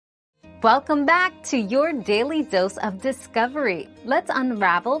Welcome back to your daily dose of discovery. Let's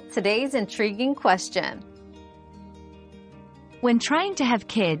unravel today's intriguing question. When trying to have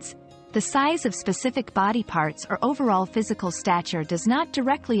kids, the size of specific body parts or overall physical stature does not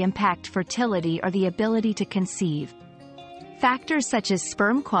directly impact fertility or the ability to conceive. Factors such as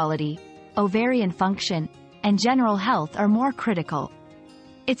sperm quality, ovarian function, and general health are more critical.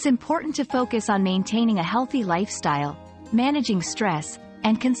 It's important to focus on maintaining a healthy lifestyle, managing stress,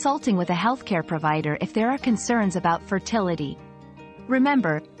 and consulting with a healthcare provider if there are concerns about fertility.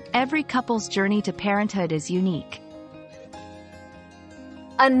 Remember, every couple's journey to parenthood is unique.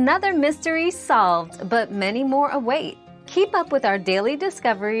 Another mystery solved, but many more await. Keep up with our daily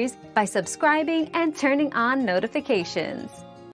discoveries by subscribing and turning on notifications.